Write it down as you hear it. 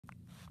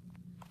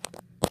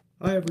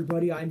Hi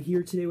everybody, I'm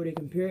here today with a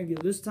comparing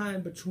video, this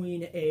time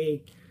between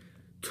a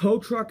tow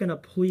truck and a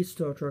police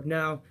tow truck.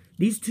 Now,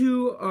 these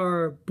two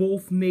are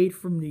both made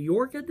from New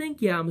York, I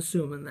think? Yeah, I'm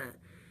assuming that.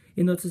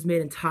 Even though it says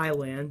made in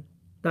Thailand,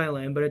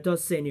 but it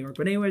does say New York.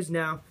 But anyways,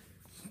 now,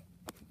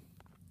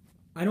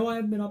 I know I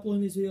haven't been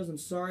uploading these videos, I'm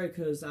sorry,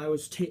 because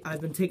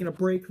I've been taking a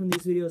break from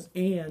these videos,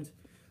 and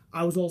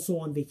I was also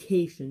on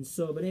vacation.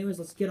 But anyways,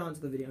 let's get on to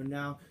the video.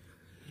 Now,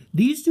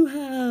 these two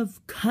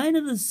have kind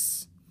of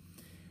this...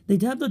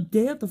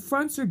 the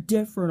fronts are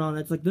different on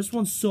it. It's like this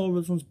one's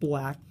silver, this one's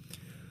black.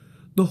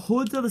 The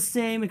hoods are the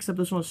same, except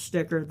this one's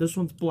sticker. This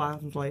one's black,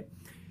 this one's white.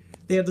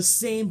 They have the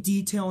same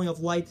detailing of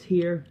lights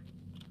here.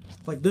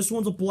 Like this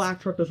one's a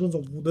black truck, this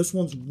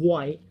one's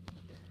white.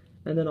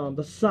 And then on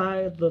the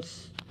side,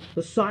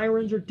 the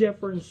sirens are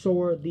different, so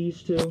are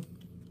these two.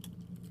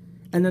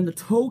 And then the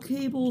tow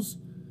cables,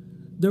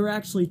 they're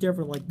actually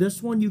different. Like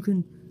this one,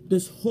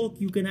 this hook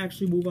you can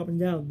actually move up and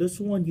down. This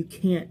one you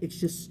can't. It's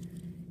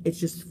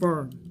just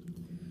firm.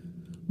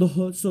 The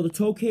hood, so the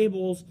tow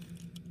cables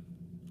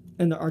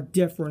are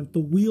different. The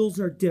wheels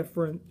are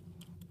different.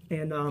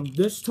 And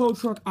this tow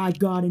truck I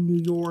got in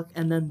New York,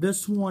 and then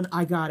this one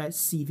I got at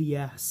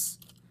CVS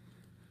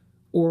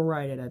or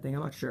Rite Aid, I think.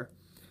 I'm not sure.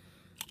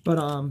 But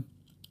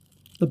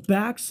the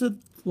backs of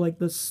like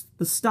the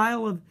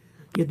style of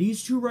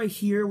these two right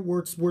here,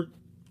 where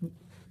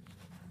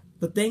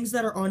the things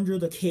that are under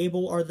the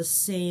cable are the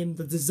same.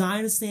 The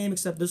design is the same,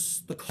 except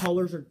the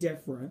colors are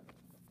different.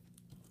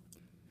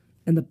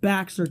 And the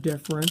backs are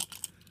different.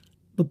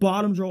 The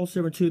bottoms are all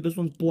different too. This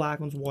one's black,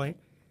 one's white.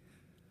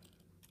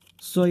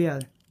 So yeah,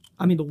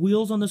 I mean the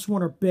wheels on this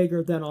one are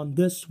bigger than on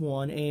this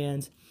one,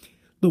 and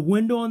the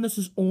window on this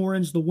is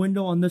orange. The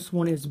window on this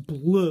one is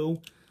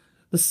blue.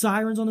 The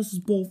sirens on this is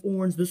both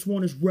orange. This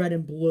one is red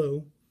and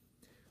blue.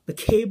 The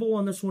cable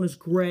on this one is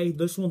gray.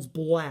 This one's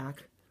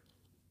black.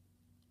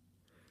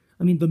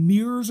 I mean the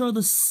mirrors are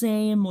the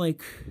same.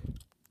 Like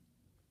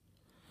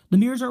the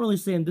mirrors aren't really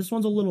the same. This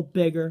one's a little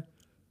bigger.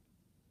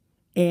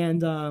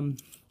 And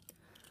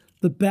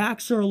the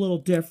backs are a little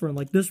different.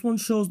 Like this one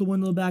shows the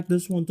window in the back,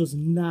 this one does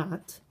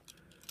not.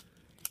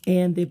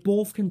 And they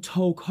both can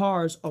tow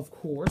cars, of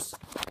course.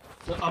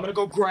 So I'm gonna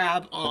go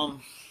grab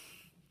or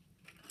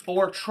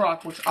a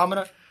truck, which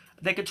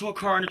they can tow a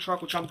car and a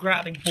truck, which I'm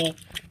grabbing both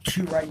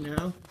two right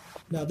now.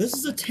 Now this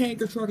is a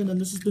tanker truck, and then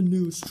this is the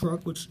news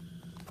truck, which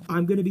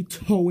I'm gonna be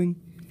towing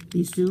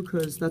these two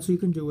because that's what you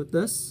can do with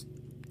this.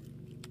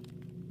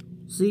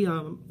 See,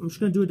 I'm just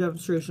going to do a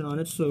demonstration on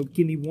it, so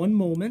give me one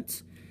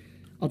moment.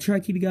 I'll try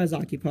to keep you guys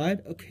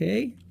occupied,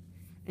 okay?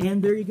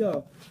 And there you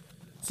go.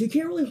 So you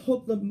can't really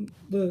hook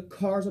the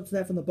cars up to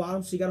that from the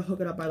bottom, so you got to hook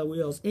it up by the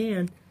wheels.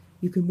 And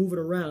you can move it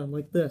around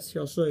like this.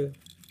 Here, I'll show you.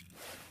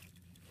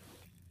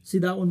 See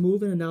that one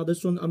moving, and now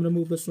this one, I'm going to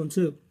move this one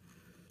too.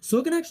 So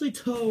it can actually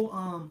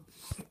tow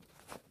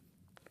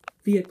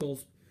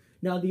vehicles.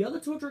 Now, the other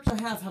tow trucks I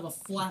have a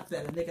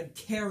flatbed, and they can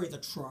carry the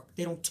truck.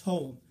 They don't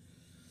tow them.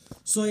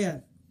 So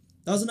yeah.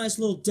 That was a nice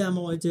little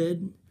demo I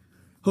did.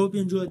 Hope you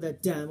enjoyed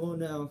that demo.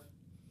 Now,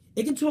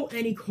 it can tow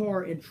any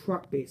car and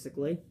truck,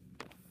 basically.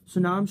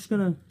 So now I'm just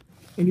going to...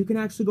 And you can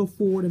actually go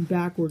forward and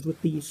backwards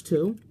with these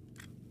two.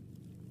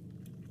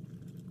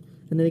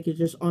 And then you can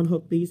just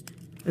unhook these.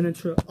 And then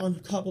to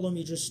uncouple them,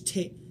 you just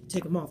take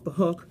them off the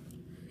hook.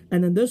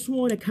 And then this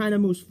one, it kind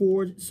of moves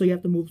forward, so you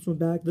have to move this one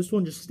back. This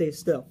one just stays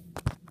still.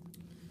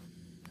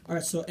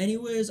 Alright, so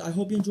anyways, I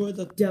hope you enjoyed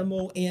the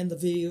demo and the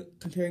video,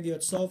 comparing video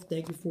itself.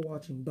 Thank you for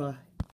watching. Bye.